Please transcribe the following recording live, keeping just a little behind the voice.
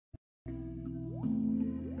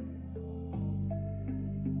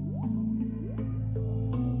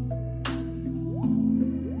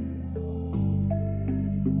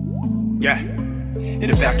Yeah. In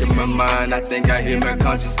the back of my mind, I think I hear my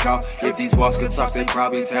conscience call. If these walls could talk, they'd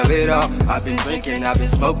probably tell it all. I've been drinking, I've been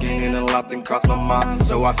smoking, and a lot done crossed my mind.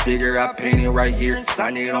 So I figure I paint it right here and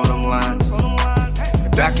sign it on them lines.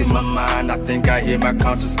 Back in my mind, I think I hear my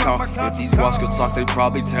conscience call. If these walls could talk, they'd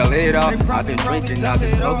probably tell it all. I've been drinking, I've been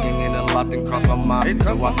smoking, and a lot done crossed my mind.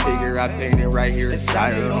 So I figure I paint it right here and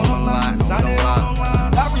sign it on my lines.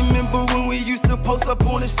 I remember when we used to post up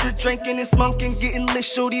on the shit, drinking and smoking, getting lit,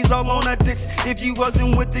 shorties all on our dicks. If you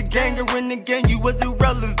wasn't with the gang or in the gang, you was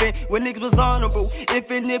irrelevant. When niggas was honorable, if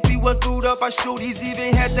we was booed up, our shorties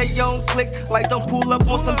even had their own click. Like, don't pull up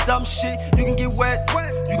on some dumb shit, you can get wet,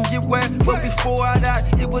 you can get wet. But before I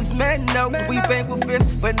died, it was man, no, we bang with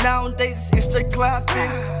fists. But nowadays, it's straight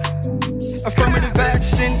clapping. Affirmative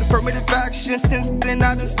action, since then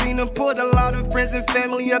I done seen them put a lot of friends and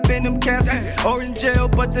family up in them caskets or in jail,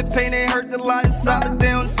 but the pain ain't hurt a lot inside, but they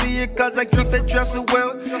don't see it cause I keep it dressing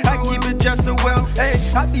well, I keep it dressing well. Hey,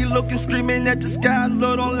 I be looking, screaming at the sky,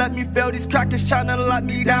 Lord don't let me fail, these crackers tryna lock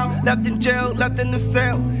me down, left in jail, left in the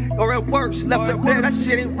cell, or at worst, left up there, that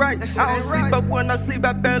shit ain't right. I don't sleep, but when I sleep,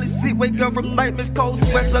 I barely sleep, wake up from nightmares, cold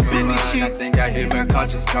sweats up in these sheets. I think I hear my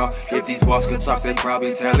conscience call. If these walls could talk, they'd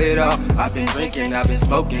probably tell it all. I've been drinking, I've been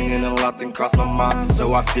smoking, and a lot done crossed my mind.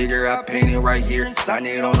 So I figure I paint it right here and sign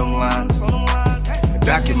it on them lines.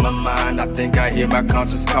 Back in my mind, I think I hear my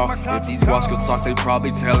conscience call. If these walls could talk, they'd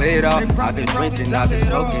probably tell it all. I've been drinking, I've been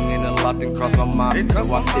smoking, and a lot done crossed my mind.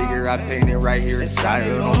 So I figure I paint it right here and sign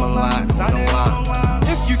it on my lines.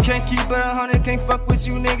 If you can't keep it 100, can't fuck with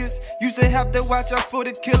you niggas. Used to have to watch out for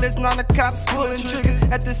the killers, now the cops pulling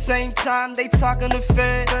triggers. At the same time, they talking to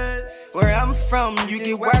Fed. Where I'm from, you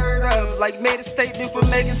get wired up. Like made a statement for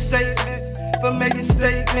making statements.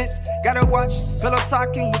 Gotta watch, pillow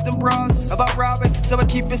talking with them bras about robbing. So I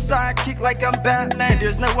keep it sidekick like I'm Batman.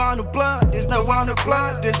 There's no one to blood, there's no one to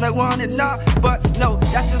blood, there's no one to not. But no,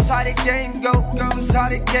 that's just how the game go. Just how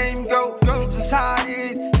the game go. Just how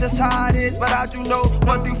it is. But I do know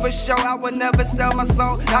one thing for sure, I would never sell my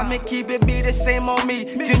soul. I'ma keep it be the same on me.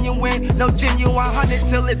 Genuine, no genuine, 100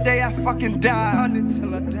 till the day I fucking die. 100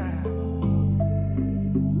 till I die.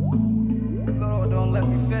 Lord, don't let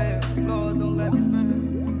me fail. Lord, don't let me fail.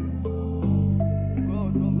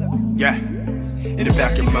 Lord, don't let me fail. Yeah. In the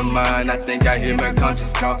back of my mind, I think I hear my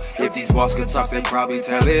conscience call. If these walls could talk, they'd probably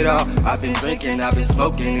tell it all. I've been drinking, I've been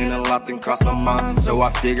smoking, and a lot done crossed my mind. So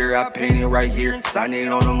I figure I paint it right here and sign it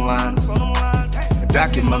on them lines.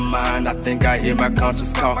 Back in my mind, I think I hear my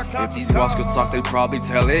conscience call. If these walls could talk, they'd probably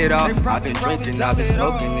tell it all. I've been drinking, I've been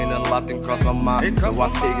smoking, and a lot done crossed my mind. So I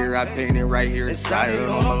figure I paint it right here and sign it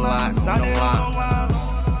on my lines.